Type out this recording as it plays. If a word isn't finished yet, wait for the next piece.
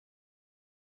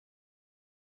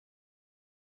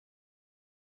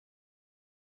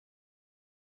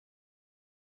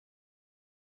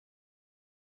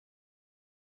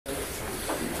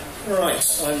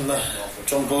Right, I'm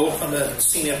John Ball. I'm a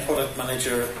Senior Product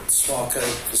Manager at Swarco,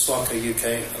 for Swarco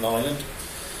UK and Ireland.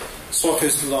 Swarco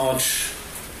is a large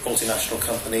multinational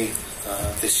company.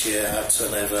 This year our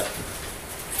turnover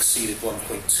exceeded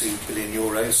 1.2 billion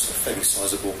euros, a fairly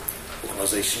sizable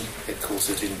organisation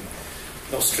headquartered in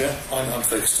Austria. I'm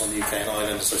focused on the UK and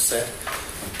Ireland, as I said.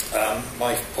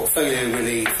 My portfolio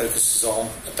really focuses on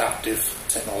adaptive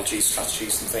technology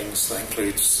strategies and things. That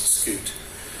includes Scoot,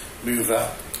 Mover,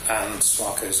 and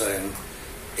Swarco's own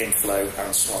Inflow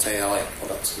and Smart AI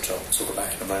products, which I'll talk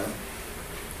about in a moment.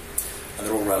 And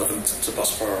they're all relevant to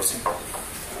bus priority.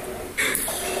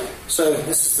 So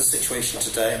this is the situation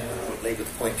today. I'll leave at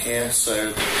the point here.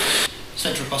 So,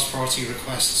 central bus priority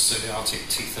requests, so the Arctic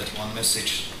T31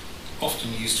 message,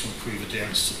 often used to improve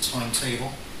adherence to the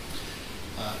timetable.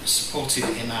 Supported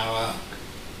in our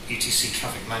UTC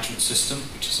traffic management system,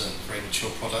 which is a very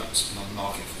mature product, been on the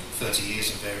market for 30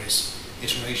 years in various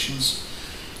iterations.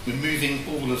 We're moving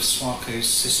all of Swarco's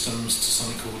systems to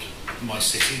something called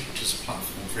MyCity, which is a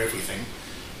platform for everything,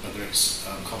 whether it's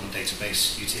common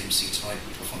database, UTMC type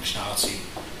or functionality,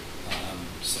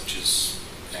 such as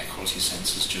air quality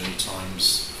sensors, journey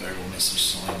times, variable message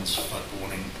signs, flood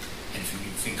warning, anything you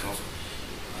can think of.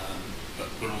 But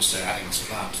we're also adding to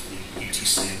that the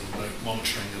UTC and remote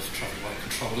monitoring of traffic light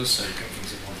controllers, so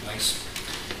everything's in one place.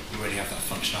 We already have that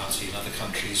functionality in other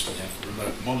countries. We have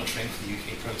remote monitoring for the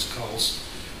UK protocols,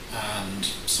 and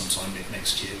sometime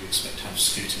next year we expect to have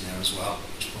Scoot in there as well,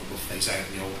 which will phase out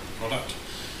the old product.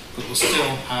 But we'll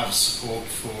still have support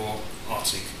for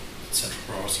Arctic central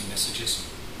priority messages.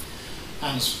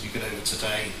 And as we get over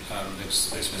today,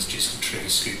 those messages can trigger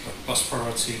Scoot bus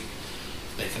priority.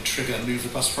 They can trigger Move the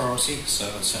bus priority, so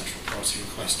a central priority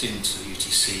request into the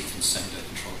UTC can send a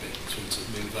control bit through to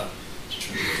Mover to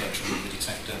trigger the virtual mover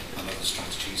detector and other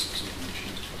strategies, as I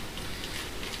mentioned.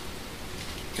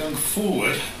 Going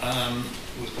forward,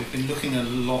 we've been looking a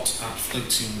lot at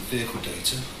floating vehicle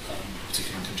data,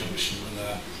 particularly in conjunction with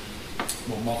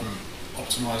more modern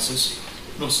optimizers,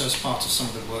 and also as part of some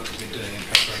of the work we've been doing in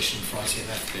preparation for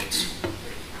ITMF bids.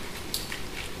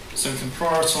 So we can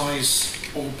prioritise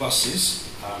all buses,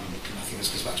 and I think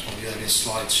this goes back to one of the earlier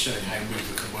slides showing how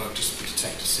Mover can work just to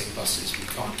detect seeing buses. We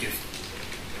can't give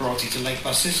priority to late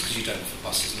buses because you don't know if a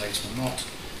bus is late or not.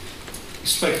 We've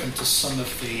spoken to some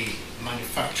of the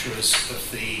manufacturers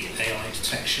of the AI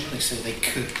detection. They say they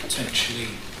could potentially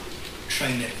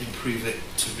train it, improve it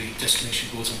to read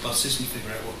destination boards on buses and figure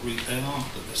out what route they are,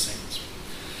 but they're saying it's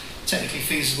technically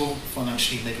feasible,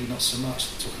 financially maybe not so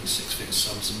much. They're talking six-figure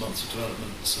sums a month of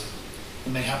development, so it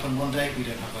may happen one day. We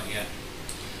don't have that yet.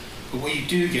 But what you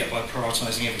do get by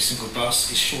prioritising every single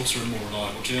bus is shorter and more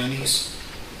reliable journeys,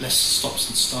 less stops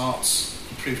and starts,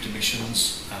 improved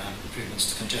emissions, and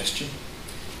improvements to congestion.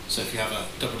 So if you have a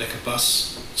double-decker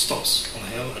bus, stops on a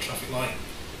hill at a traffic light,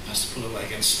 has to pull away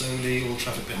again slowly, all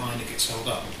traffic behind it gets held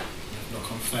up,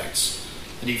 knock-on effects.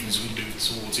 And even as we move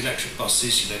towards electric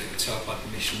buses, you don't get the tailpipe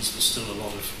emissions, but still a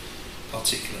lot of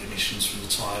particulate emissions from the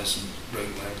tyres and road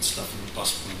wear and stuff, and the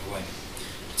bus pulling away,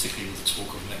 particularly with the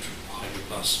talk of an electric hybrid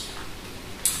bus.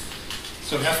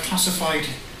 So we have classified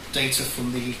data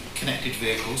from the connected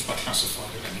vehicles. By classified,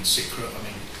 I don't mean secret, I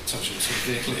mean it tells you what sort of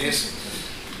vehicle it is.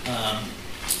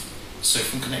 So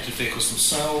from connected vehicles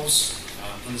themselves,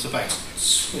 and there's about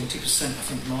 20%, I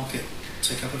think, market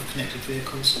take up of connected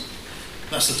vehicles.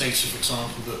 That's the data, for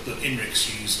example, that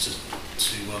INRIX use to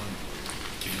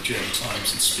give you journey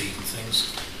times and speed and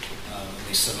things. And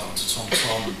they sell that on to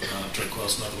TomTom.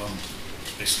 Drakewell's another one,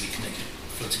 basically connected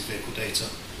floating vehicle data.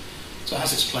 So it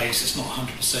has its place. It's not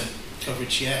 100%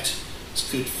 coverage yet.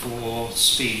 It's good for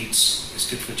speeds. It's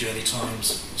good for journey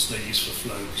times. It's no use for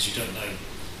flow because you don't know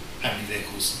how many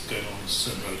vehicles going on a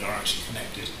certain road are actually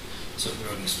connected. So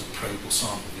they're only sort of probe or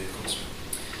sample vehicles.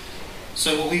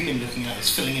 So what we've been looking at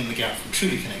is filling in the gap from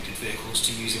truly connected vehicles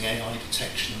to using AI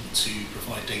detection to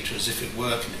provide data as if it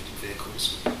were connected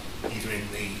vehicles, either in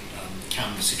the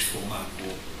CAN message format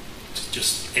or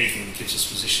just anything that gives us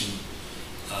position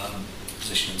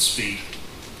and speed.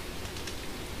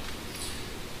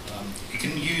 You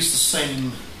can use the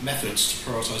same methods to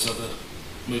prioritise other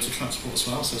modes of transport as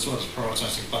well. So as well as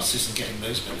prioritising buses and getting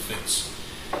those benefits,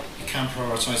 you can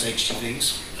prioritise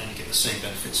HGVs and you get the same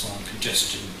benefits on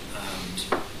congestion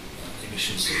and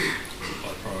emissions by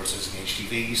prioritising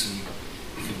HGVs, and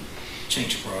you can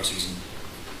change your priorities and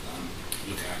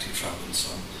look at active travel and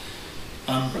so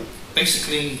on.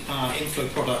 Basically, our Inflow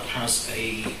product has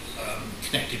a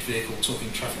connected vehicle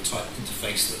talking traffic type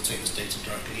interface that takes data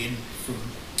directly in from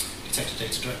detected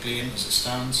data directly in as it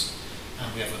stands,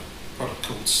 and we have a product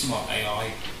called Smart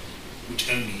AI, which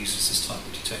only uses this type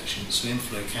of detection. So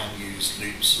inflow can use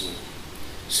loops or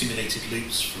simulated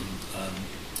loops from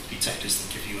detectors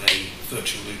that give you a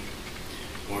virtual loop,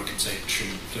 or it can take true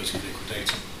floating vehicle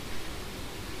data.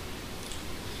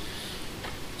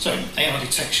 So, AR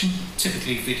detection,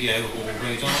 typically video or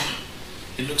radar.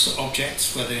 It looks at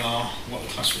objects, where they are, what the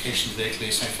classification of the vehicle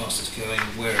is, how fast it's going,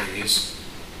 where it is.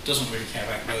 Doesn't really care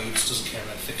about roads, doesn't care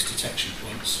about fixed detection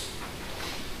points.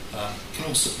 Can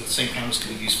also, the same cameras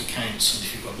can be used for counts, and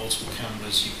if you've got multiple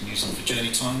cameras, you can use them for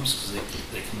journey times, because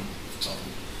they can, for example,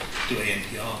 do a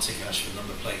NPR, take a hash for a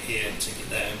number plate here, and take it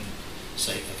there, and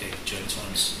say, okay, journey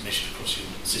times measured across your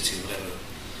city or whatever.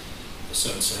 So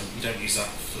you don't use that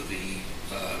for the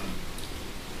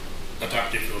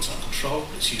adaptive real-time control.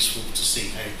 It's useful to see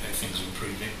how things are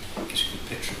improving. It gives you a good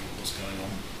picture of what's going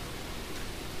on.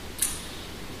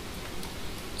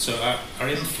 So our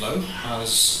inflow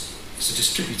is a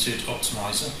distributed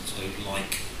optimizer, so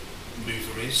like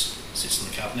Mover is, sits in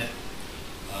the cabinet.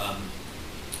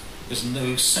 There's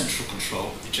no central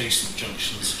control. Adjacent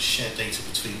junctions share data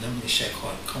between them. They share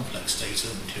quite complex data,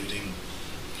 including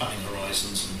planning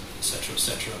horizons, and etc.,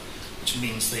 which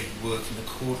means they work in a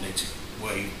coordinated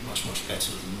way much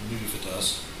better than Mover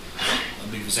does.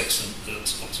 Mover's excellent at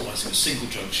optimizing a single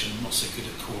junction, not so good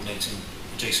at coordinating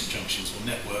adjacent junctions or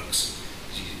networks.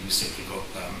 You simply got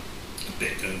a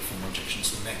bit going from one junction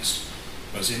to the next,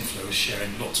 whereas Inflow is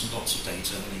sharing lots and lots of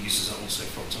data, and it uses that also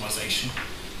for optimization.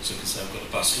 So you can say, I've got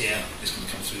a bus here, it's going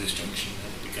to come through this junction,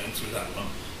 and it'll be going through that one,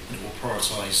 and it will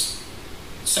prioritize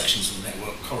sections of the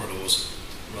network, corridors,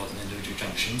 rather than individual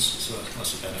junctions, so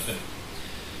that's a benefit.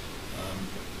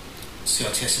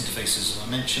 CITS interfaces, as I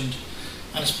mentioned,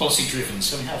 and it's policy driven,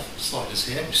 so we have sliders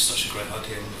here, which is such a great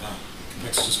idea, one of our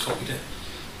competitors copied it.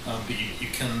 But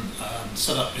you can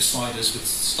set up your sliders with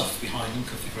stuff behind them,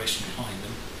 configuration behind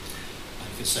them, and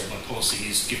you can say my policy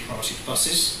is give priority to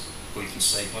buses, or you can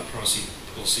say my policy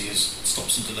is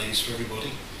stops and delays for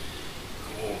everybody,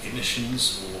 or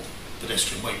emissions, or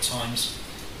pedestrian wait times.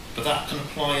 But that can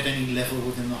apply at any level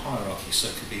within the hierarchy, so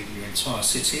it could be your entire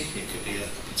city, it could be a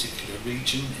particular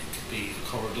region, it could be a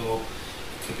corridor,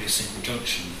 it could be a single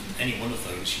junction. And any one of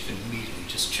those you can immediately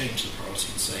just change the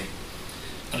priority and say,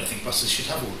 I don't think buses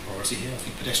should have all the priority here, I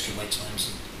think pedestrian wait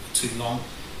times are too long.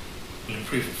 We'll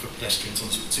improve it for pedestrians on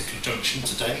this particular junction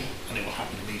today, and it will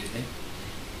happen immediately.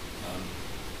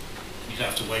 You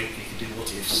don't have to wait, you can do what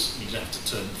ifs, you don't have to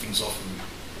turn things off and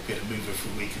get a mover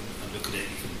for a week and look at it,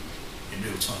 you can in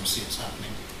real time see what's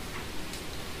happening.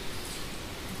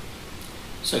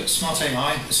 So Smart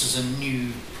AI, this is a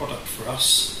new product for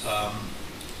us.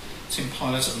 It's in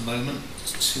pilot at the moment.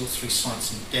 There's 2 or 3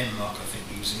 sites in Denmark, I think,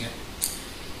 using it.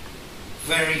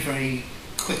 Very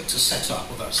quick to set up.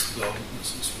 Well, that's the goal.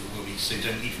 That's what it will be. So you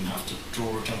don't even have to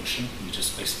draw a junction. You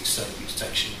just basically set up your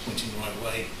detection, pointing the right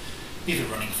way. Leave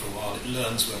it running for a while. It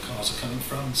learns where cars are coming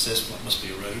from. It says, well, it must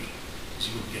be a road.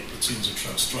 You wouldn't get platoons of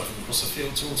trucks driving across a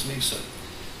field towards me, so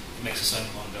it makes its own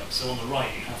mind up. So on the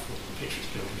right you have what the picture is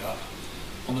building up.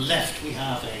 On the left we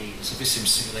have a VISIM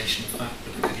simulation of that,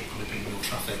 but it could equally be real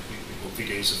traffic. We've got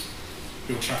videos of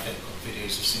real traffic, got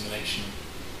videos of simulation,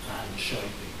 and showing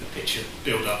the picture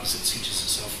build up as it teaches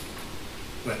itself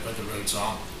where the roads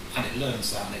are, and it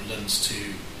learns that, and it learns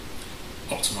to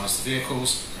optimise the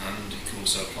vehicles, and it can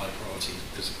also apply priority,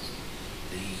 because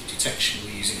the detection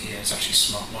we're using here is actually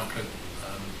smart micro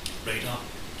radar,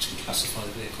 which can classify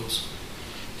the vehicles.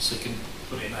 So you can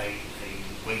put in a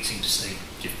weighting to say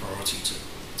give priority to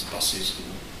buses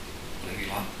or whatever you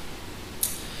like.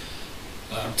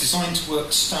 Designed to work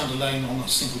standalone on a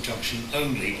single junction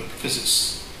only, but because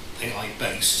it's AI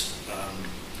based,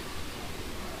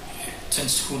 it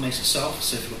tends to coordinate itself.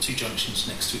 So if you've got 2 junctions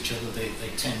next to each other, they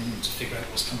tend to figure out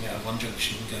what's coming out of one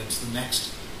junction and go into the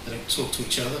next. They don't talk to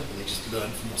each other, but they just learn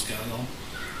from what's going on.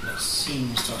 And that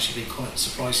seems to actually be quite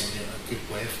surprisingly a good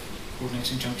way of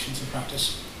coordinating junctions in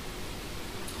practice.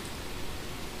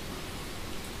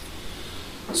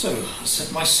 So,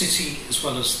 my city, as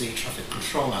well as the traffic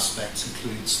control aspect,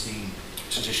 includes the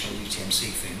traditional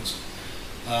UTMC things.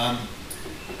 And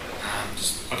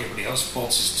like everybody else,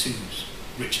 BODS is too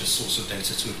rich a source of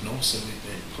data to ignore, so we've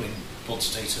been putting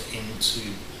BODS data into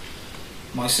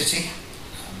my city.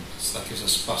 So that gives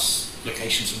us bus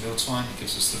locations in real time, it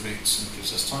gives us the routes, and it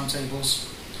gives us timetables.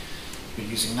 We're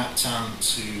using NapTam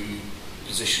to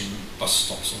position bus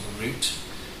stops on the route,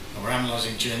 and we're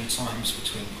analysing journey times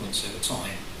between points over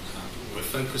time. What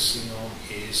we're focusing on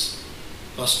is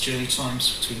bus journey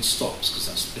times between stops, because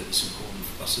that's the bit that's important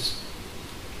for buses.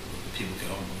 People get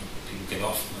on, people get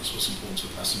off, and that's what's important to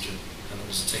a passenger. And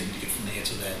what does it take them to get from here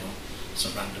to there, or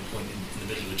some random point in the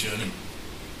middle of a journey.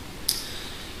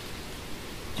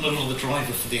 And a lot of the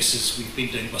driver for this is we've been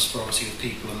doing bus priority with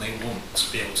people and they want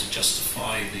to be able to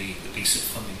justify the BSIP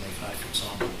funding they've had, for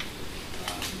example.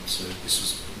 So this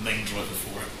was the main driver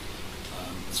for it.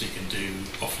 So you can do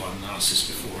offline analysis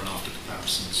before and after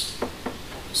comparisons,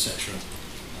 etc.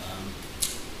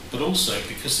 But also,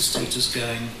 because this data is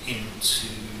going into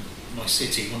my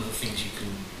city, one of the things you can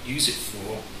use it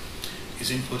for is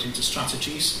input into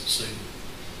strategies. So,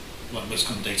 like most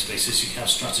common databases, you have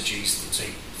strategies that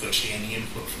take virtually any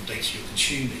input from data you're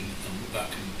consuming, and that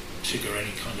can trigger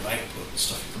any kind of output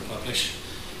stuff you can publish.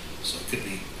 So it could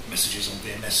be messages on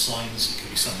VMS signs, it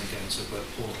could be something going to a web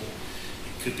portal,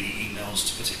 it could be emails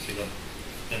to particular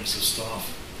members of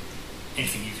staff.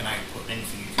 Anything you can output,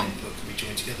 anything you can input can be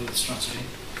joined together with a strategy.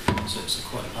 So it's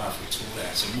quite a powerful tool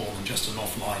there. So more than just an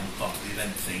offline after the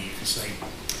event thing, you can say,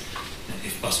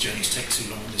 if bus journeys take too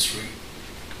long on this route,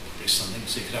 there's something.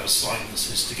 So you could have a sign that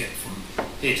says to get from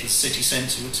here to the city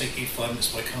centre would take you 5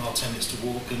 minutes by car, 10 minutes to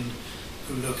walk, and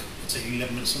oh look, it'll take you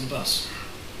 11 minutes on the bus.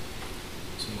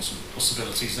 Some awesome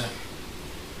possibilities there.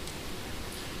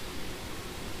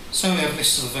 So we have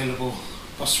lists of available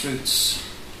bus routes.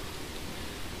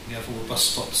 We have all the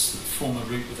bus stops that form a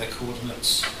route with their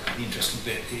coordinates. The interesting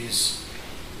bit is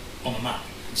on the map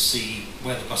you can see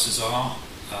where the buses are.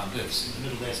 In the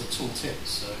middle there's a tooltip,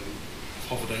 so I've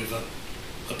hovered over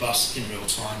a bus in real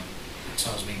time. It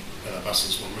tells me where that bus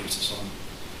is, what route it's on,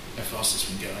 how fast it's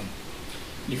been going.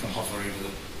 You can hover over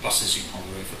the buses, you can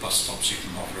hover over bus stops, you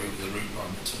can hover over the route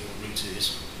line to tell you what route it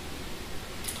is.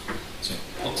 So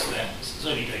lots there. It's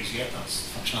early days yet, that's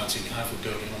the functionality we have,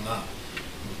 we're building on that.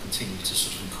 We'll continue to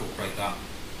sort of incorporate that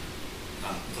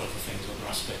with other things, other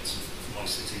aspects of my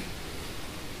city.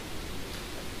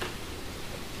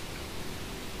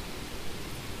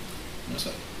 That's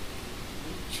it.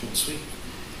 Short and sweet.